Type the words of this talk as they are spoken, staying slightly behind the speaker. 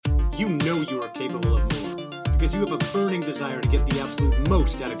you know you are capable of more because you have a burning desire to get the absolute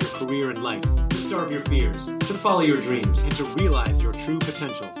most out of your career and life, to starve your fears, to follow your dreams, and to realize your true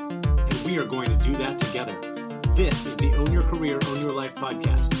potential. And we are going to do that together. This is the Own Your Career, Own Your Life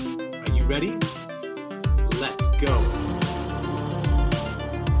podcast. Are you ready? Let's go.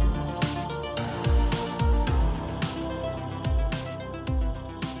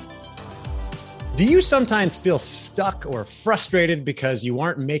 Do you sometimes feel stuck or frustrated because you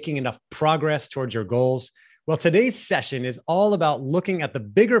aren't making enough progress towards your goals? Well, today's session is all about looking at the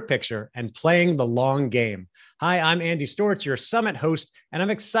bigger picture and playing the long game. Hi, I'm Andy Storch, your summit host, and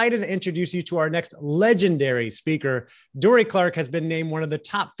I'm excited to introduce you to our next legendary speaker. Dorie Clark has been named one of the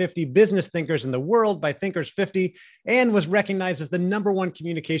top 50 business thinkers in the world by Thinkers 50 and was recognized as the #1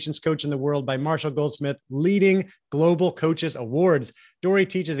 communications coach in the world by Marshall Goldsmith leading Global Coaches Awards. Dorie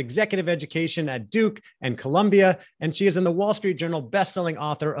teaches executive education at Duke and Columbia, and she is in the Wall Street Journal bestselling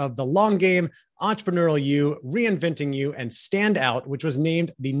author of The Long Game, Entrepreneurial You, Reinventing You, and Stand Out, which was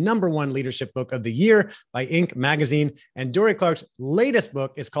named the #1 leadership book of the year by Inc. magazine. And Dorie Clark's latest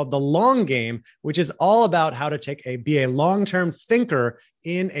book is called The Long Game, which is all about how to be a long-term thinker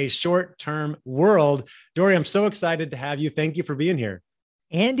in a short-term world. Dorie, I'm so excited to have you. Thank you for being here.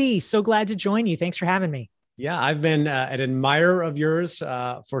 Andy, so glad to join you. Thanks for having me. Yeah, I've been an admirer of yours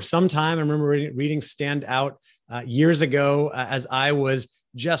for some time. I remember reading Stand Out years ago as I was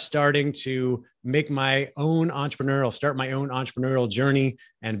just starting to start my own entrepreneurial journey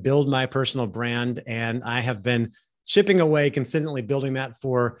and build my personal brand. And I have been chipping away, consistently building that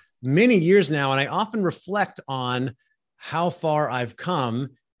for many years now. And I often reflect on how far I've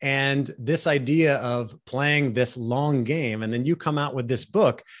come and this idea of playing this long game. And then you come out with this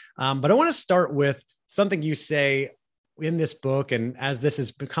book. But I want to start with something you say in this book, and as this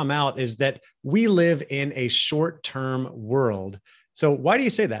has come out, is that we live in a short-term world. So why do you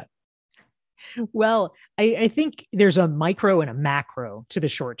say that? Well, I think there's a micro and a macro to the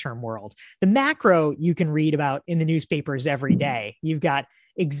short-term world. The macro you can read about in the newspapers every day. You've got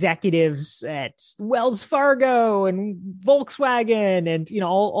executives at Wells Fargo and Volkswagen and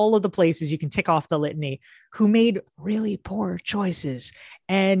all of the places you can tick off the litany who made really poor choices.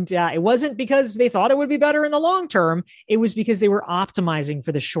 And it wasn't because they thought it would be better in the long term. It was because they were optimizing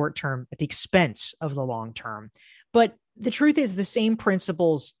for the short term at the expense of the long term. But the truth is the same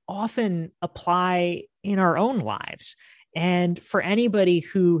principles often apply in our own lives. And for anybody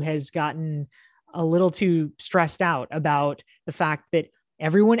who has gotten a little too stressed out about the fact that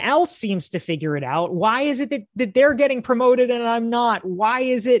everyone else seems to figure it out, why is it that they're getting promoted and I'm not? Why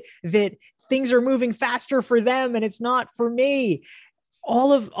is it that things are moving faster for them and it's not for me?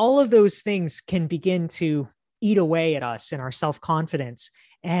 All of those things can begin to eat away at us and our self-confidence.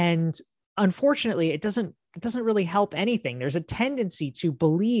 And unfortunately, it doesn't really help anything. There's a tendency to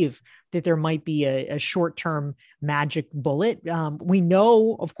believe that there might be a short-term magic bullet. We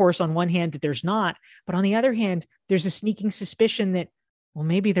know, of course, on one hand that there's not, but on the other hand, there's a sneaking suspicion that, well,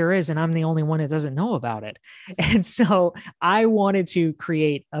 maybe there is, and I'm the only one that doesn't know about it. And so I wanted to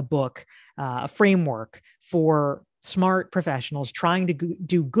create a book, a framework for smart professionals trying to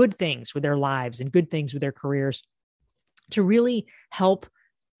do good things with their lives and good things with their careers to really help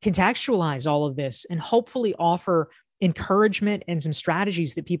contextualize all of this and hopefully offer encouragement and some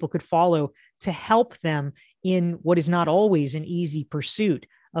strategies that people could follow to help them in what is not always an easy pursuit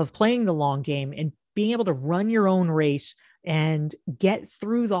of playing the long game and being able to run your own race and get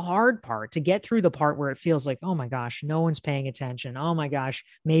through the hard part, to get through the part where it feels like, oh my gosh, no one's paying attention. Oh my gosh,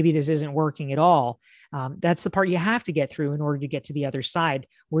 maybe this isn't working at all. That's the part you have to get through in order to get to the other side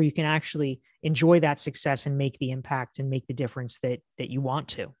where you can actually enjoy that success and make the impact and make the difference that you want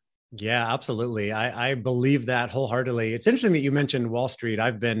to. Yeah, absolutely. I believe that wholeheartedly. It's interesting that you mentioned Wall Street.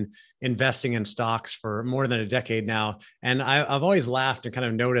 I've been investing in stocks for more than a decade now. And I've always laughed and kind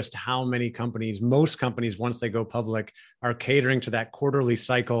of noticed how most companies, once they go public, are catering to that quarterly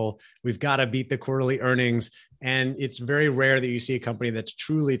cycle. We've got to beat the quarterly earnings. And it's very rare that you see a company that's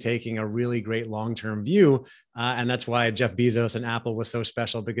truly taking a really great long-term view. And that's why Jeff Bezos and Apple was so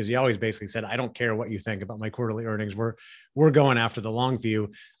special, because he always basically said, I don't care what you think about my quarterly earnings. We're going after the long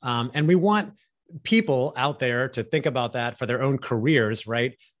view. And we want people out there to think about that for their own careers,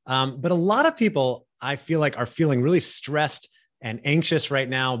 right? But a lot of people, I feel like, are feeling really stressed and anxious right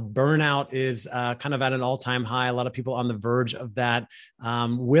now. Burnout is kind of at an all-time high. A lot of people on the verge of that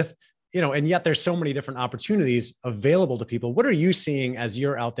and yet there's so many different opportunities available to people. What are you seeing as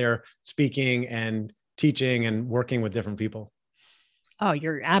you're out there speaking and teaching and working with different people? Oh,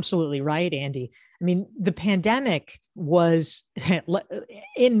 you're absolutely right, Andy. I mean, the pandemic was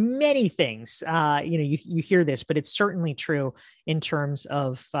in many things, you hear this, but it's certainly true in terms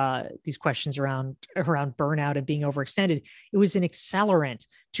of these questions around burnout and being overextended. It was an accelerant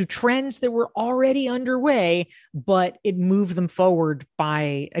to trends that were already underway, but it moved them forward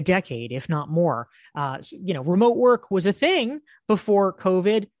by a decade, if not more. Remote work was a thing before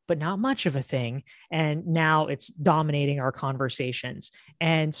COVID, but not much of a thing. And now it's dominating our conversations.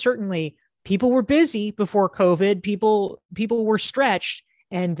 And certainly people were busy before COVID. People were stretched.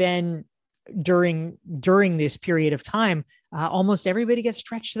 And then during this period of time, almost everybody gets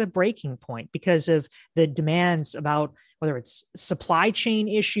stretched to the breaking point because of the demands about whether it's supply chain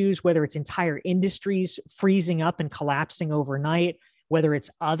issues, whether it's entire industries freezing up and collapsing overnight, whether it's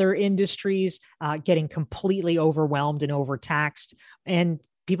other industries getting completely overwhelmed and overtaxed, and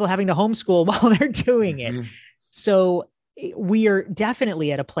people having to homeschool while they're doing it. So we are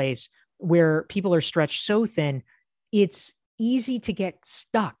definitely at a place where people are stretched so thin, it's easy to get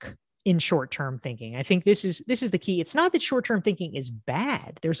stuck in short-term thinking. I think this is the key. It's not that short-term thinking is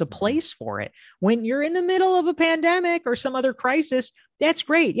bad. There's a place for it. When you're in the middle of a pandemic or some other crisis, that's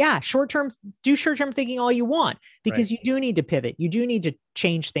great. Yeah, do short-term thinking all you want, because you do need to pivot. You do need to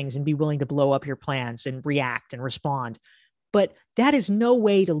change things and be willing to blow up your plans and react and respond. But that is no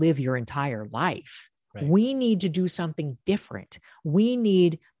way to live your entire life. Right. We need to do something different. We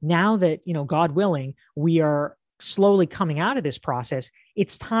need, now that, God willing, we are slowly coming out of this process,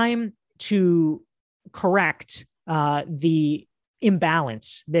 it's time to correct the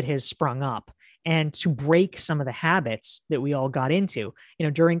imbalance that has sprung up and to break some of the habits that we all got into.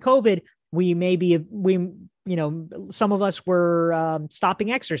 During COVID, some of us were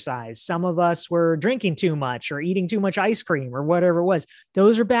stopping exercise. Some of us were drinking too much or eating too much ice cream or whatever it was.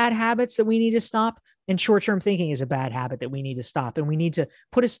 Those are bad habits that we need to stop. And short-term thinking is a bad habit that we need to stop. And we need to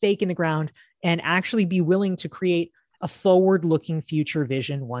put a stake in the ground and actually be willing to create a forward-looking future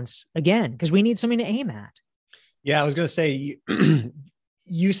vision once again, because we need something to aim at. Yeah, I was going to say,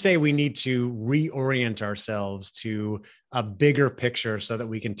 you say we need to reorient ourselves to a bigger picture so that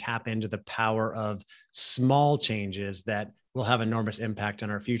we can tap into the power of small changes that will have enormous impact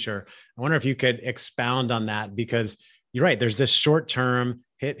on our future. I wonder if you could expound on that, because you're right. There's this short-term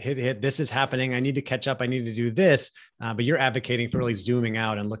hit. This is happening. I need to catch up. I need to do this. But you're advocating for really zooming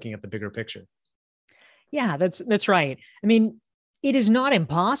out and looking at the bigger picture. Yeah, that's right. I mean, it is not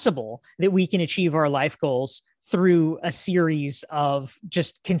impossible that we can achieve our life goals through a series of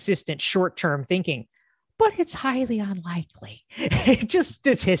just consistent short-term thinking, but it's highly unlikely, just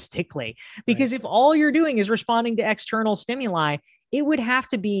statistically, because if all you're doing is responding to external stimuli, it would have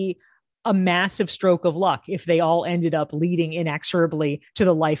to be a massive stroke of luck if they all ended up leading inexorably to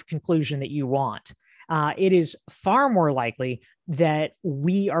the life conclusion that you want. It is far more likely that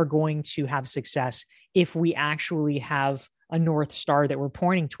we are going to have success if we actually have a North Star that we're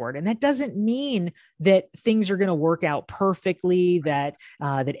pointing toward. And that doesn't mean that things are going to work out perfectly, that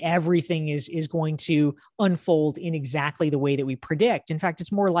everything is going to unfold in exactly the way that we predict. In fact,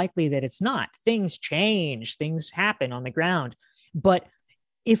 it's more likely that it's not. Things change, things happen on the ground. But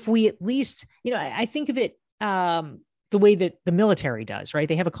if we at least, I think of it the way that the military does, right?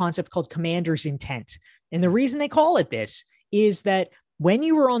 They have a concept called commander's intent. And the reason they call it this is that when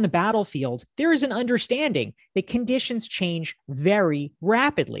you are on the battlefield, there is an understanding that conditions change very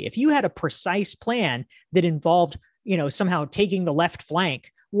rapidly. If you had a precise plan that involved, somehow taking the left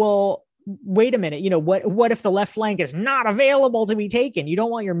flank, well, wait a minute, what if the left flank is not available to be taken? You don't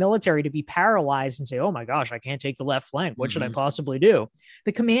want your military to be paralyzed and say, oh my gosh, I can't take the left flank. What should I possibly do?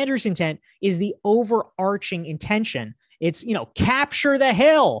 The commander's intent is the overarching intention. It's, capture the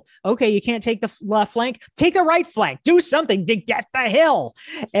hill. Okay, you can't take the left flank. Take the right flank. Do something to get the hill.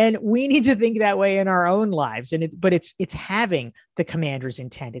 And we need to think that way in our own lives. But it's having the commander's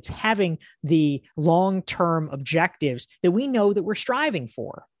intent. It's having the long-term objectives that we know that we're striving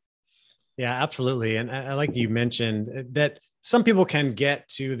for. Yeah, absolutely. And I like you mentioned that some people can get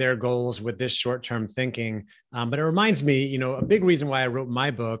to their goals with this short-term thinking. But it reminds me, a big reason why I wrote my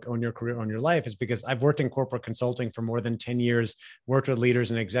book, Own Your Career, Own Your Life, is because I've worked in corporate consulting for more than 10 years, worked with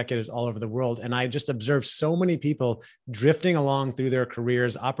leaders and executives all over the world. And I just observed so many people drifting along through their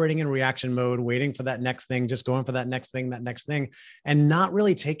careers, operating in reaction mode, waiting for that next thing, just going for that next thing, and not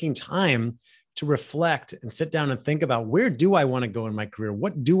really taking time to reflect and sit down and think about, where do I want to go in my career?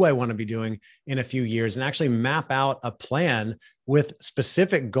 What do I want to be doing in a few years? And actually map out a plan with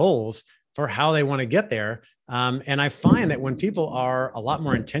specific goals for how they want to get there. And I find that when people are a lot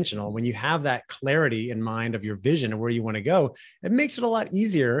more intentional, when you have that clarity in mind of your vision and where you want to go, it makes it a lot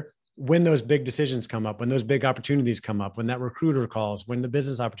easier when those big decisions come up, when those big opportunities come up, when that recruiter calls, when the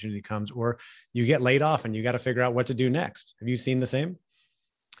business opportunity comes, or you get laid off and you got to figure out what to do next. Have you seen the same?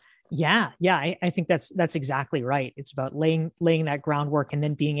 Yeah, I think that's exactly right. It's about laying that groundwork and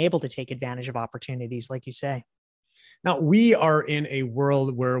then being able to take advantage of opportunities, like you say. Now, we are in a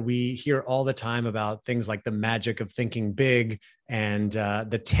world where we hear all the time about things like the magic of thinking big, and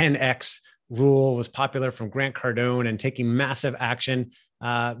the 10X rule was popular from Grant Cardone and taking massive action.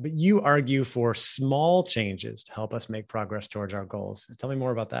 But you argue for small changes to help us make progress towards our goals. Tell me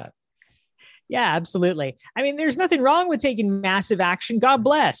more about that. Yeah, absolutely. I mean, there's nothing wrong with taking massive action. God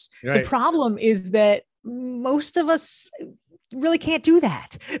bless. Right. The problem is that most of us really can't do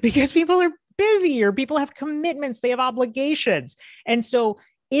that because people are busy or people have commitments, they have obligations. And so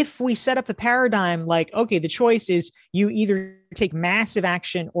if we set up the paradigm like, okay, the choice is you either take massive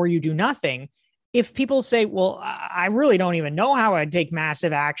action or you do nothing. If people say, well, I really don't even know how I'd take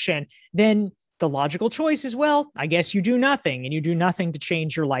massive action, then the logical choice is, well, I guess you do nothing, and you do nothing to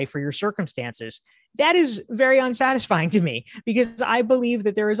change your life or your circumstances. That is very unsatisfying to me because I believe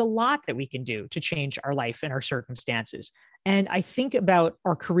that there is a lot that we can do to change our life and our circumstances. And I think about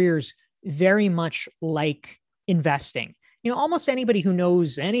our careers very much like investing. You know, almost anybody who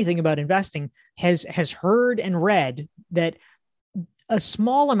knows anything about investing has heard and read that a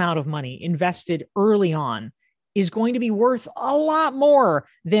small amount of money invested early on is going to be worth a lot more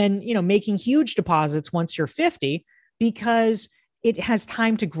than, you know, making huge deposits once you're 50, because it has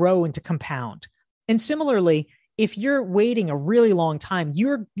time to grow and to compound. And similarly, if you're waiting a really long time,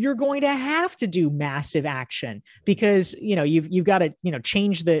 you're going to have to do massive action because, you know, you've got to, you know,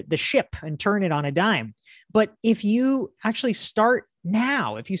 change the ship and turn it on a dime. But if you actually start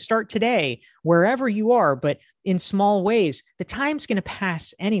now, if you start today, wherever you are, but in small ways, the time's going to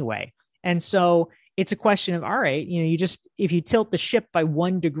pass anyway. And so it's a question of, all right, you know, if you tilt the ship by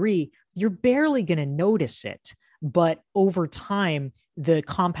 1 degree, you're barely going to notice it. But over time, the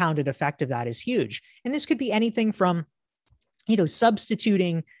compounded effect of that is huge. And this could be anything from, you know,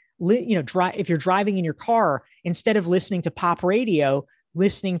 substituting, you know, if you're driving in your car, instead of listening to pop radio,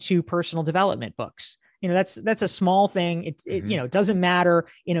 listening to personal development books. You know, that's a small thing. It you know, it doesn't matter.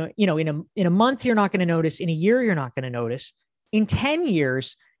 In a month, you're not going to notice. In a year, you're not going to notice. In 10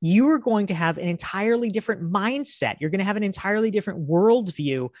 years, you are going to have an entirely different mindset. You're going to have an entirely different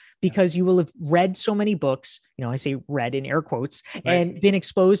worldview because you will have read so many books, you know, I say read in air quotes, right, and been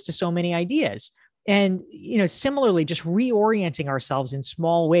exposed to so many ideas. And, you know, similarly, just reorienting ourselves in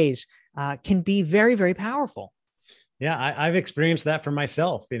small ways can be very, very powerful. Yeah, I've experienced that for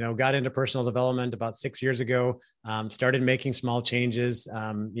myself. You know, got into personal development about 6 years ago, started making small changes,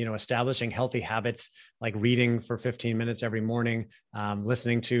 you know, establishing healthy habits like reading for 15 minutes every morning,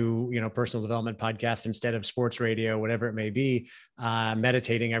 listening to, you know, personal development podcasts instead of sports radio, whatever it may be,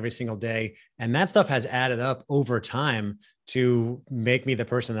 meditating every single day. And that stuff has added up over time to make me the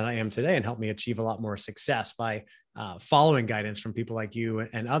person that I am today and help me achieve a lot more success by following guidance from people like you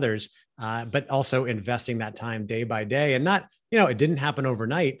and others, but also investing that time day by day. And not, you know, it didn't happen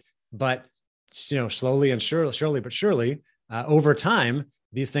overnight, but, you know, slowly and surely, over time,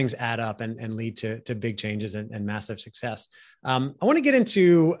 these things add up and lead to big changes and massive success. I want to get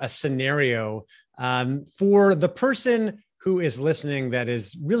into a scenario for the person who is listening that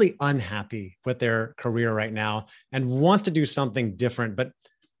is really unhappy with their career right now and wants to do something different, but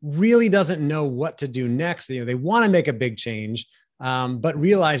really doesn't know what to do next. You know, they want to make a big change, but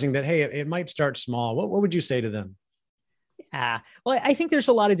realizing that, hey, it might start small. What would you say to them? Yeah, well, I think there's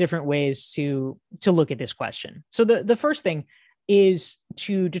a lot of different ways to look at this question. So the first thing is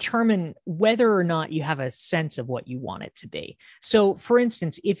to determine whether or not you have a sense of what you want it to be. So for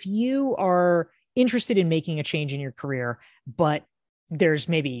instance, if you are interested in making a change in your career, but there's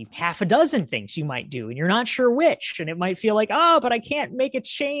maybe half a dozen things you might do and you're not sure which, and it might feel like, oh, but I can't make a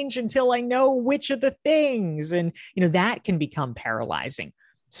change until I know which of the things. And, you know, that can become paralyzing.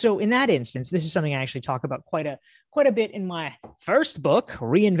 So in that instance, this is something I actually talk about quite a bit in my first book,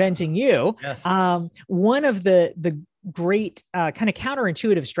 Reinventing You. Yes. One of the great kind of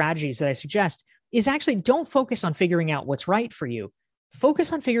counterintuitive strategies that I suggest is actually don't focus on figuring out what's right for you.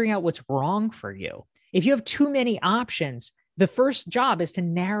 Focus on figuring out what's wrong for you. If you have too many options, the first job is to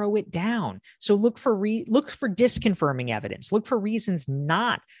narrow it down. So look for disconfirming evidence. Look for reasons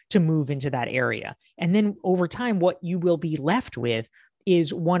not to move into that area. And then over time, what you will be left with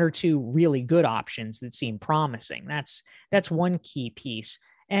is one or two really good options that seem promising. That's one key piece.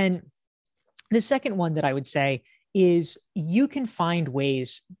 And the second one that I would say is you can find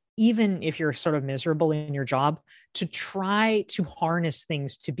ways, even if you're sort of miserable in your job, to try to harness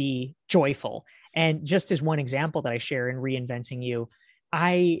things to be joyful. And just as one example that I share in Reinventing You,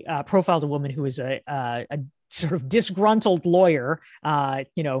 I profiled a woman who was a sort of disgruntled lawyer. Not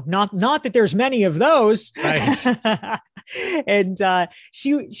that there's many of those. Right. And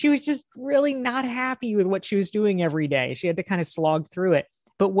she was just really not happy with what she was doing every day. She had to kind of slog through it.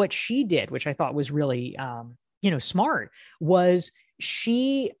 But what she did, which I thought was really smart, was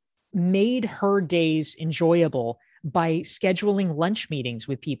she made her days enjoyable by scheduling lunch meetings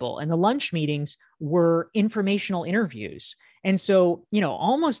with people. And the lunch meetings were informational interviews. And so,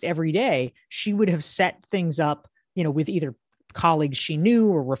 almost every day she would have set things up, with either colleagues she knew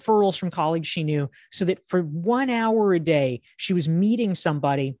or referrals from colleagues she knew, so that for 1 hour a day, she was meeting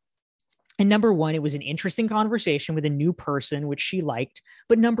somebody. And number one, it was an interesting conversation with a new person, which she liked.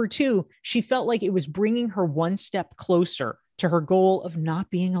 But number two, she felt like it was bringing her one step closer to her goal of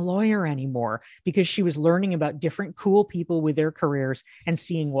not being a lawyer anymore, because she was learning about different cool people with their careers and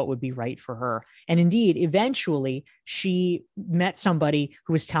seeing what would be right for her. And indeed, eventually she met somebody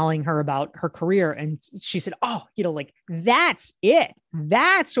who was telling her about her career. And she said, oh, that's it.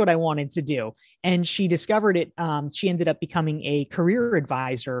 That's what I wanted to do. And she discovered it. She ended up becoming a career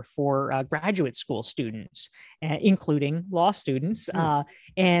advisor for graduate school students, including law students.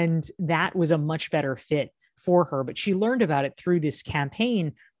 And that was a much better fit for her. But she learned about it through this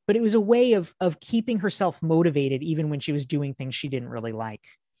campaign. But it was a way of keeping herself motivated, even when she was doing things she didn't really like.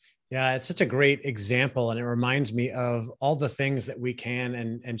 Yeah, it's such a great example. And it reminds me of all the things that we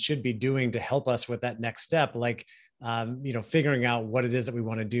can and should be doing to help us with that next step. Like, figuring out what it is that we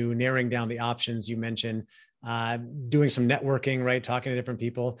want to do, narrowing down the options you mentioned, doing some networking, right? Talking to different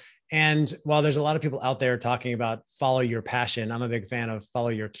people. And while there's a lot of people out there talking about follow your passion, I'm a big fan of follow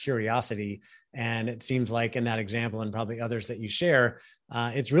your curiosity. And it seems like in that example, and probably others that you share,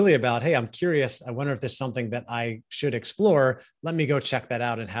 it's really about, hey, I'm curious. I wonder if there's something that I should explore. Let me go check that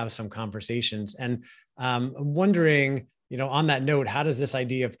out and have some conversations. And I'm wondering, on that note, how does this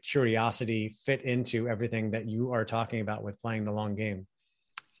idea of curiosity fit into everything that you are talking about with playing the long game?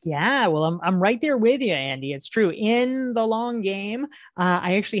 Yeah, well, I'm right there with you, Andy. It's true. In the long game,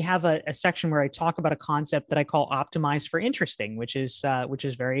 I actually have a section where I talk about a concept that I call optimize for interesting, which is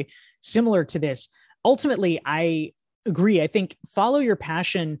very similar to this. Ultimately, I agree. I think follow your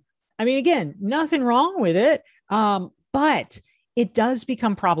passion. I mean, again, nothing wrong with it, but it does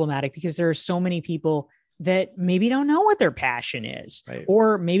become problematic because there are so many people that maybe don't know what their passion is, right?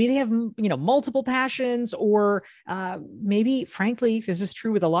 Or maybe they have, multiple passions, or maybe, frankly, this is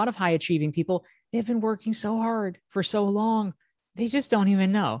true with a lot of high achieving people. They've been working so hard for so long. They just don't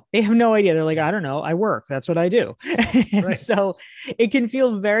even know. They have no idea. They're like, I don't know. I work. That's what I do. Right. So it can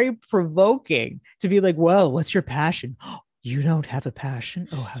feel very provoking to be like, well, what's your passion? You don't have a passion.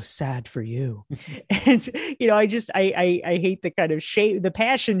 Oh, how sad for you. And, I hate the kind of shame, the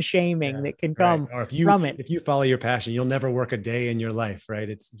passion shaming that can come from it. If you follow your passion, you'll never work a day in your life, right?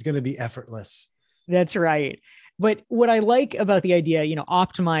 It's going to be effortless. That's right. But what I like about the idea,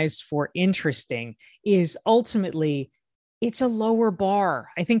 optimize for interesting, is ultimately it's a lower bar.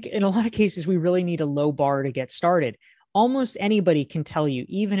 I think in a lot of cases, we really need a low bar to get started. Almost anybody can tell you,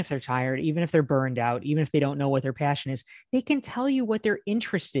 even if they're tired, even if they're burned out, even if they don't know what their passion is, they can tell you what they're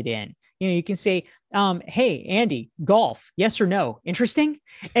interested in. You can say, hey, Andy, golf, yes or no? Interesting?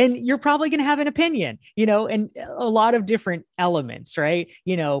 And you're probably going to have an opinion, and a lot of different elements, right?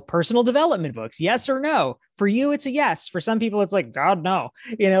 Personal development books, yes or no? For you, it's a yes. For some people, it's like, God, no,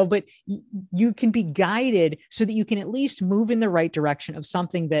 but you can be guided so that you can at least move in the right direction of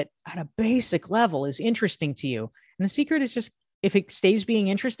something that at a basic level is interesting to you. And the secret is just, if it stays being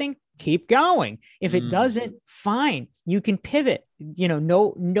interesting, keep going. If it doesn't, fine. You can pivot,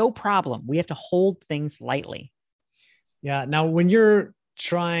 no problem. We have to hold things lightly. Yeah. Now, when you're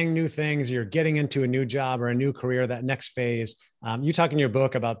trying new things, you're getting into a new job or a new career, that next phase, you talk in your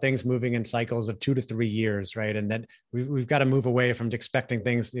book about things moving in cycles of 2 to 3 years, right? And that we've got to move away from expecting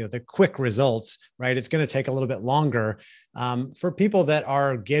things, the quick results, right? It's going to take a little bit longer. For people that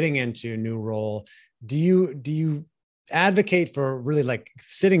are getting into a new role, do you advocate for really like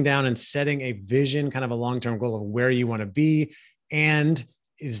sitting down and setting a vision, kind of a long-term goal of where you want to be? And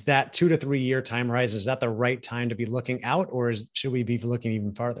is that 2 to 3 year time horizon, is that the right time to be looking out, or should we be looking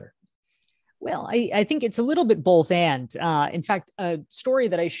even farther? Well, I think it's a little bit both. And in fact, a story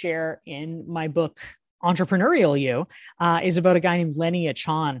that I share in my book, Entrepreneurial You, is about a guy named Lenny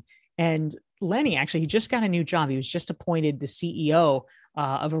Achan. And Lenny, actually, he just got a new job. He was just appointed the CEO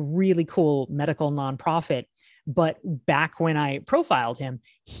of a really cool medical nonprofit. But back when I profiled him,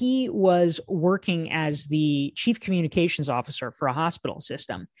 he was working as the chief communications officer for a hospital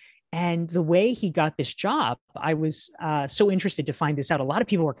system. And the way he got this job, I was so interested to find this out. A lot of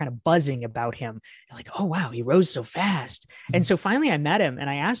people were kind of buzzing about him. They're like, oh, wow, he rose so fast. And so finally I met him and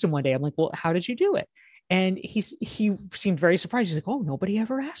I asked him one day, I'm like, well, how did you do it? And he seemed very surprised. He's like, oh, nobody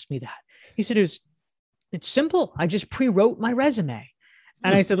ever asked me that. He said, it's simple. I just pre-wrote my resume.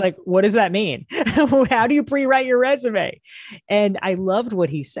 And I said, like, what does that mean? How do you pre-write your resume? And I loved what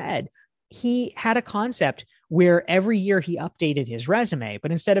he said. He had a concept where every year he updated his resume,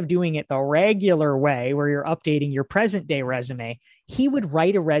 but instead of doing it the regular way where you're updating your present day resume, he would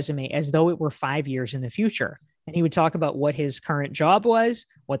write a resume as though it were 5 years in the future. And he would talk about what his current job was,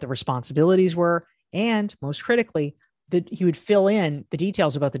 what the responsibilities were, and most critically, that he would fill in the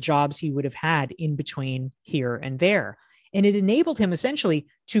details about the jobs he would have had in between here and there. And it enabled him essentially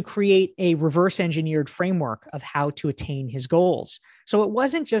to create a reverse engineered framework of how to attain his goals. So it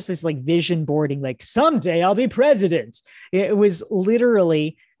wasn't just this like vision boarding, like someday I'll be president. It was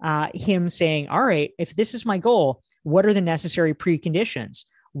literally him saying, all right, if this is my goal, what are the necessary preconditions?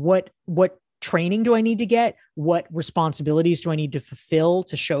 What training do I need to get? What responsibilities do I need to fulfill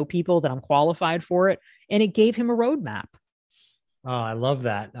to show people that I'm qualified for it? And it gave him a roadmap. Oh, I love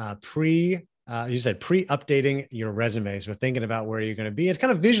that. You said pre-updating your resume. So thinking about where you're going to be. It's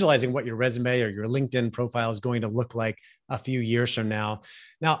kind of visualizing what your resume or your LinkedIn profile is going to look like a few years from now.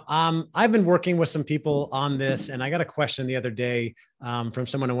 Now, I've been working with some people on this, and I got a question the other day from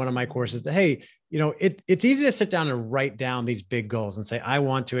someone in one of my courses that, hey, it's easy to sit down and write down these big goals and say, I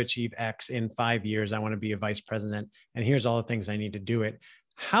want to achieve X in 5 years. I want to be a vice president, and here's all the things I need to do it.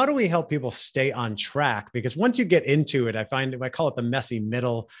 How do we help people stay on track? Because once you get into it, I call it the messy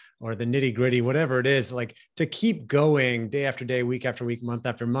middle or the nitty gritty, whatever it is, like to keep going day after day, week after week, month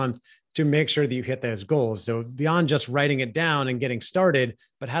after month, to make sure that you hit those goals. So beyond just writing it down and getting started,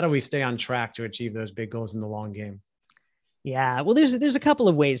 but how do we stay on track to achieve those big goals in the long game? Yeah, well, there's a couple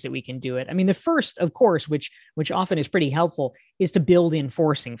of ways that we can do it. I mean, the first, of course, which often is pretty helpful, is to build in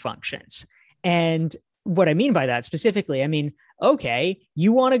forcing functions. And what I mean by that specifically, I mean, okay,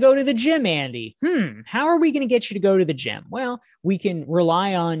 you want to go to the gym, Andy. How are we going to get you to go to the gym? Well, we can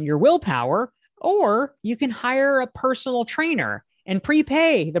rely on your willpower, or you can hire a personal trainer and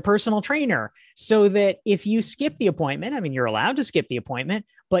prepay the personal trainer so that if you skip the appointment, I mean, you're allowed to skip the appointment,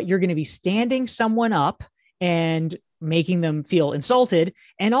 but you're going to be standing someone up and making them feel insulted.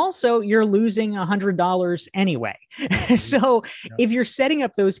 And also you're losing $100 anyway. So if you're setting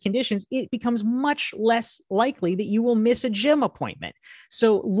up those conditions, it becomes much less likely that you will miss a gym appointment.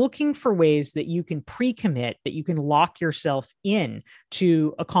 So looking for ways that you can pre-commit, that you can lock yourself in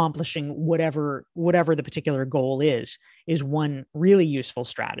to accomplishing whatever the particular goal is one really useful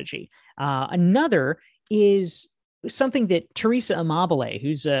strategy. Another is something that Teresa Amabile,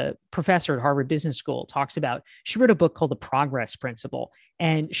 who's a professor at Harvard Business School, talks about. She wrote a book called The Progress Principle,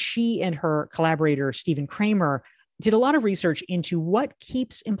 and she and her collaborator, Stephen Kramer, did a lot of research into what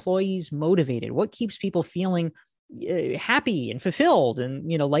keeps employees motivated, what keeps people feeling happy and fulfilled and,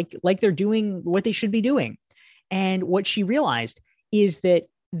 like they're doing what they should be doing. And what she realized is that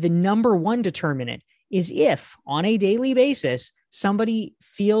the number one determinant is if on a daily basis, somebody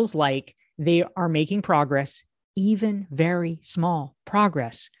feels like they are making progress, even very small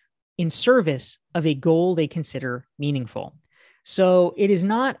progress, in service of a goal they consider meaningful. So it is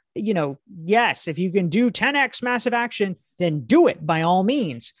not, yes, if you can do 10x massive action, then do it by all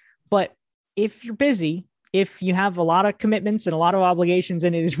means. But if you're busy, if you have a lot of commitments and a lot of obligations,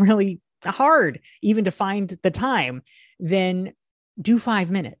 and it is really hard even to find the time, then do 5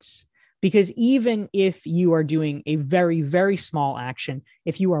 minutes. Because even if you are doing a very, very small action,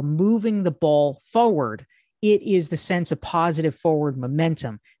 if you are moving the ball forward, it is the sense of positive forward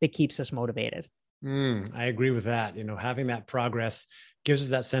momentum that keeps us motivated. I agree with that. Having that progress gives us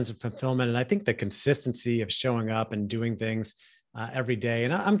that sense of fulfillment. And I think the consistency of showing up and doing things every day.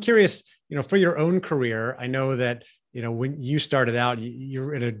 And I'm curious, for your own career, I know that, when you started out,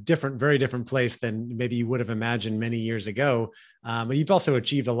 you're in a very different place than maybe you would have imagined many years ago. But you've also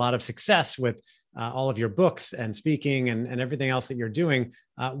achieved a lot of success with all of your books and speaking and everything else that you're doing.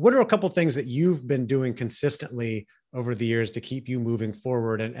 What are a couple of things that you've been doing consistently over the years to keep you moving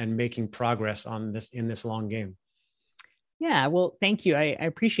forward and making progress in this long game? Yeah, well, thank you. I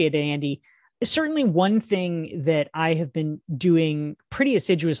appreciate it, Andy. Certainly one thing that I have been doing pretty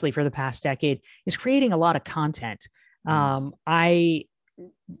assiduously for the past decade is creating a lot of content. One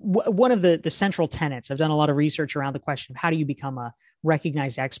of the central tenets, I've done a lot of research around the question of how do you become a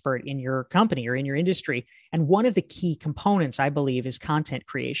recognized expert in your company or in your industry. And one of the key components, I believe, is content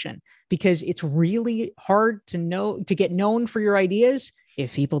creation, because it's really hard to get known for your ideas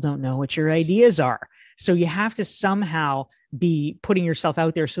if people don't know what your ideas are. So you have to somehow be putting yourself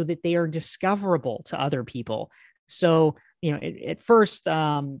out there so that they are discoverable to other people. So, at first,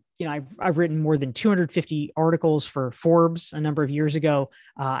 I've written more than 250 articles for Forbes a number of years ago.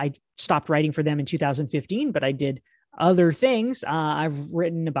 I stopped writing for them in 2015, but I did other things. I've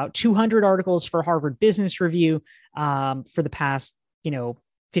written about 200 articles for Harvard Business Review for the past,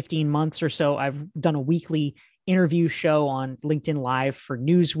 15 months or so. I've done a weekly interview show on LinkedIn Live for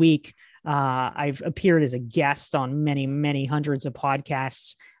Newsweek. I've appeared as a guest on many, many hundreds of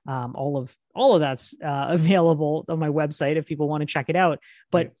podcasts. All of that's available on my website if people want to check it out.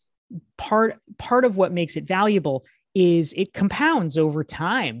 But part of what makes it valuable is it compounds over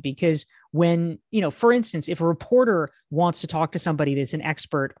time, because when, for instance, if a reporter wants to talk to somebody that's an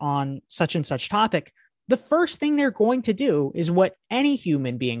expert on such and such topic, the first thing they're going to do is what any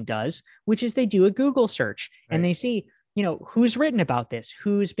human being does, which is they do a Google search and they see, who's written about this,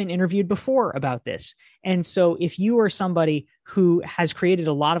 who's been interviewed before about this. And so if you are somebody who has created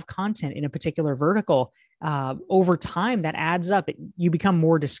a lot of content in a particular vertical, over time, that adds up. You become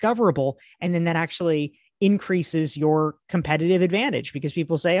more discoverable. And then that actually increases your competitive advantage, because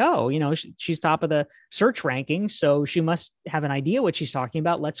people say, oh, she's top of the search rankings, so she must have an idea what she's talking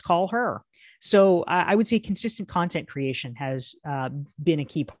about. Let's call her. So I would say consistent content creation has been a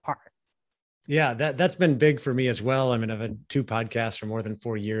key part. Yeah, that's been big for me as well. I mean, I've had 2 podcasts for more than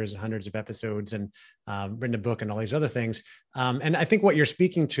 4 years and hundreds of episodes, and written a book and all these other things. And I think what you're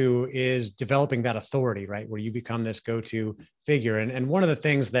speaking to is developing that authority, right? Where you become this go-to figure. And one of the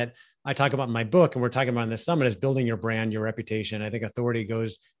things that I talk about in my book, and we're talking about in this summit, is building your brand, your reputation. I think authority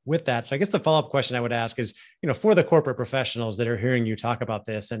goes with that. So I guess the follow-up question I would ask is, for the corporate professionals that are hearing you talk about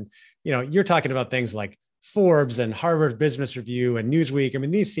this, and, you're talking about things like Forbes and Harvard Business Review and Newsweek. I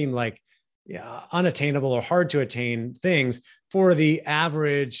mean, these seem like unattainable or hard to attain things for the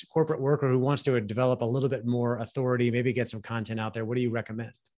average corporate worker who wants to develop a little bit more authority, maybe get some content out there. What do you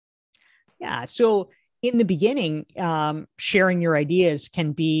recommend? Yeah. So in the beginning, sharing your ideas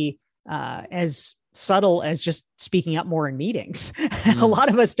can be as subtle as just speaking up more in meetings. A lot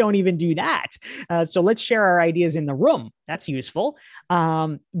of us don't even do that. So let's share our ideas in the room. That's useful.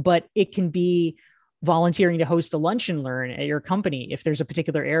 But it can be volunteering to host a lunch and learn at your company if there's a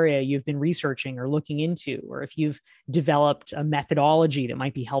particular area you've been researching or looking into, or if you've developed a methodology that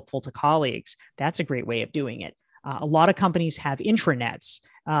might be helpful to colleagues. That's a great way of doing it. A lot of companies have intranets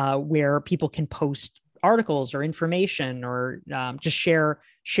where people can post articles or information, or just share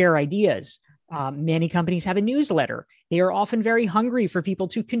ideas. Many companies have a newsletter. They are often very hungry for people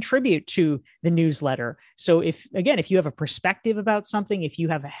to contribute to the newsletter. So if you have a perspective about something, if you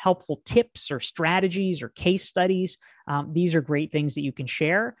have helpful tips or strategies or case studies, these are great things that you can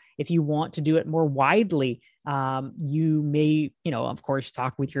share. If you want to do it more widely, you may, of course,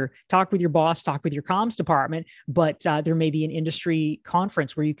 talk with your boss, talk with your comms department, but there may be an industry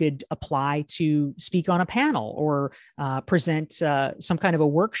conference where you could apply to speak on a panel or present some kind of a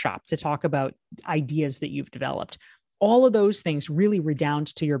workshop to talk about ideas that you've developed. All of those things really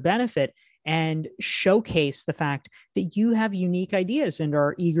redound to your benefit and showcase the fact that you have unique ideas and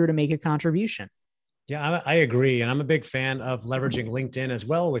are eager to make a contribution. Yeah, I agree. And I'm a big fan of leveraging LinkedIn as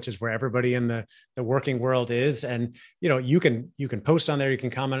well, which is where everybody in the working world is. And, you can post on there, you can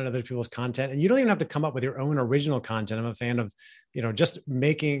comment on other people's content, and you don't even have to come up with your own original content. I'm a fan of, just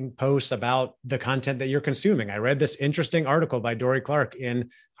making posts about the content that you're consuming. I read this interesting article by Dorie Clark in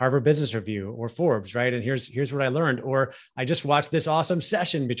Harvard Business Review or Forbes, right? And here's what I learned. Or I just watched this awesome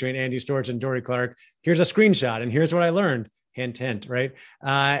session between Andy Storch and Dorie Clark. Here's a screenshot and here's what I learned. Hint, hint, right?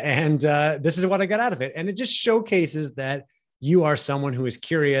 This is what I got out of it. And it just showcases that you are someone who is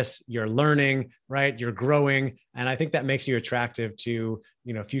curious, you're learning, right? You're growing. And I think that makes you attractive to,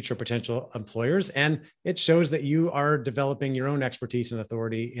 future potential employers. And it shows that you are developing your own expertise and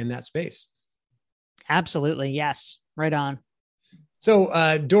authority in that space. Absolutely. Yes. Right on.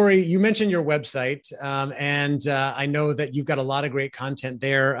 So, Dorie, you mentioned your website, and I know that you've got a lot of great content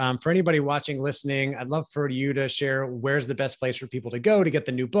there. For anybody watching, listening, I'd love for you to share where's the best place for people to go to get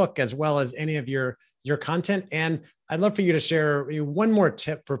the new book, as well as any of your content. And I'd love for you to share one more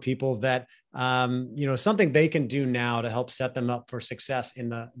tip for people that, something they can do now to help set them up for success in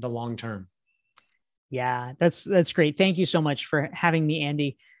the long term. Yeah, that's great. Thank you so much for having me,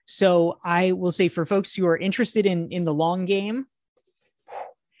 Andy. So I will say, for folks who are interested in the long game,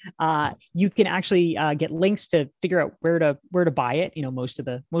 you can actually get links to figure out where to buy it. Most of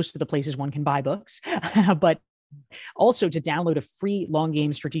the places one can buy books, but also to download a free long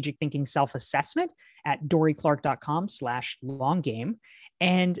game strategic thinking self-assessment at dorieclark.com/longgame.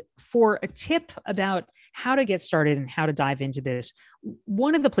 And for a tip about how to get started and how to dive into this,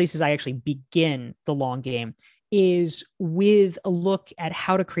 one of the places I actually begin the long game is with a look at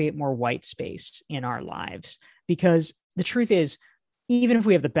how to create more white space in our lives. Because the truth is, even if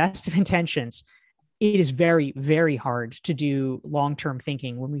we have the best of intentions, it is very, very hard to do long-term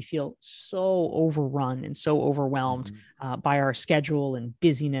thinking when we feel so overrun and so overwhelmed by our schedule and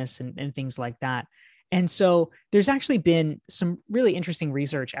busyness and things like that. And so there's actually been some really interesting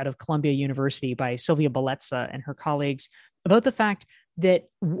research out of Columbia University by Sylvia Bellezza and her colleagues about the fact that,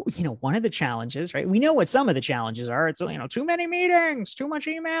 one of the challenges, right? We know what some of the challenges are. It's, too many meetings, too much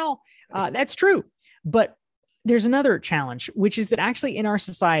email. That's true. But there's another challenge, which is that actually in our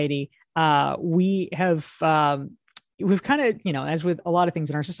society, we've kind of, as with a lot of things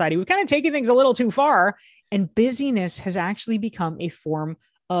in our society, we've kind of taken things a little too far, and busyness has actually become a form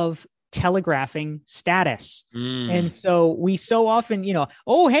of telegraphing status. And so we so often,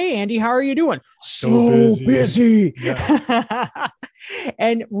 oh, hey, Andy, how are you doing? So busy. Yeah.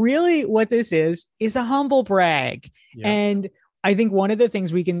 And really what this is a humble brag. Yeah. And I think one of the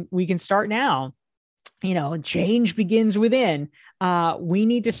things we can start now, change begins within. We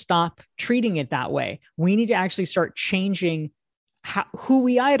need to stop treating it that way. We need to actually start changing who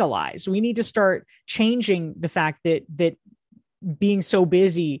we idolize. We need to start changing the fact that being so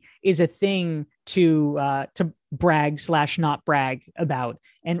busy is a thing to brag / not brag about,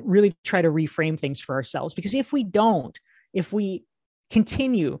 and really try to reframe things for ourselves. Because if we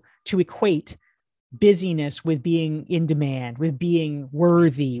continue to equate busyness with being in demand, with being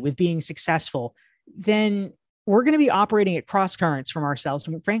worthy, with being successful, then we're going to be operating at cross currents from ourselves.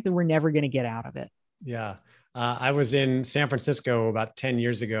 And frankly, we're never going to get out of it. Yeah. I was in San Francisco about 10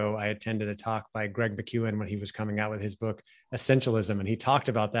 years ago. I attended a talk by Greg McKeown when he was coming out with his book, Essentialism. And he talked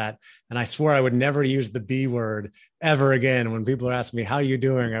about that. And I swore I would never use the B word ever again. When people are asking me, how are you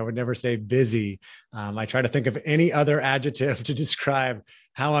doing? I would never say busy. I try to think of any other adjective to describe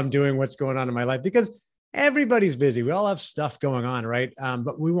how I'm doing, what's going on in my life, because everybody's busy. We all have stuff going on, right?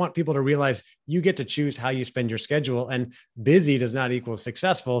 But we want people to realize you get to choose how you spend your schedule, and busy does not equal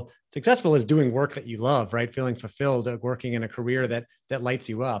successful. Successful is doing work that you love, right? Feeling fulfilled, working in a career that lights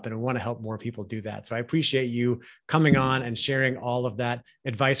you up. And we want to help more people do that. So I appreciate you coming on and sharing all of that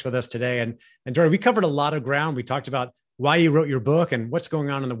advice with us today. And Dory, we covered a lot of ground. We talked about why you wrote your book and what's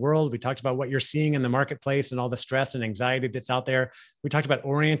going on in the world. We talked about what you're seeing in the marketplace and all the stress and anxiety that's out there. We talked about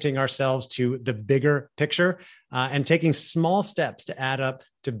orienting ourselves to the bigger picture and taking small steps to add up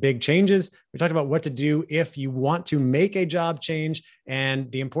to big changes. We talked about what to do if you want to make a job change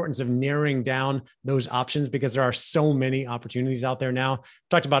and the importance of narrowing down those options, because there are so many opportunities out there now. We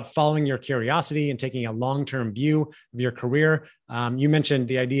talked about following your curiosity and taking a long-term view of your career. You mentioned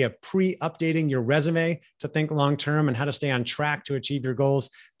the idea of pre-updating your resume to think long-term and how to stay on track to achieve your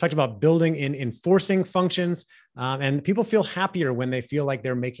goals. Talked about building in enforcing functions. And people feel happier when they feel like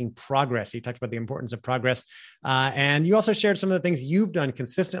they're making progress. You talked about the importance of progress. And you also shared some of the things you've done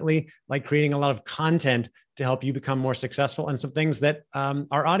consistently, like creating a lot of content to help you become more successful, and some things that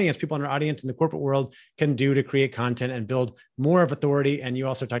our audience, people in our audience in the corporate world, can do to create content and build more of authority. And you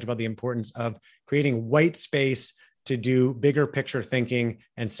also talked about the importance of creating white space to do bigger picture thinking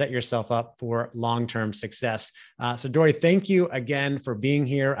and set yourself up for long-term success. So Dory, thank you again for being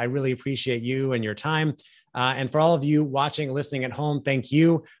here. I really appreciate you and your time. And for all of you watching, listening at home, thank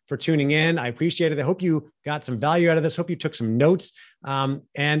you for tuning in. I appreciate it. I hope you got some value out of this. Hope you took some notes.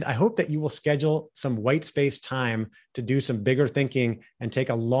 And I hope that you will schedule some white space time to do some bigger thinking and take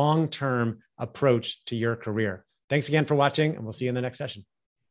a long-term approach to your career. Thanks again for watching, and we'll see you in the next session.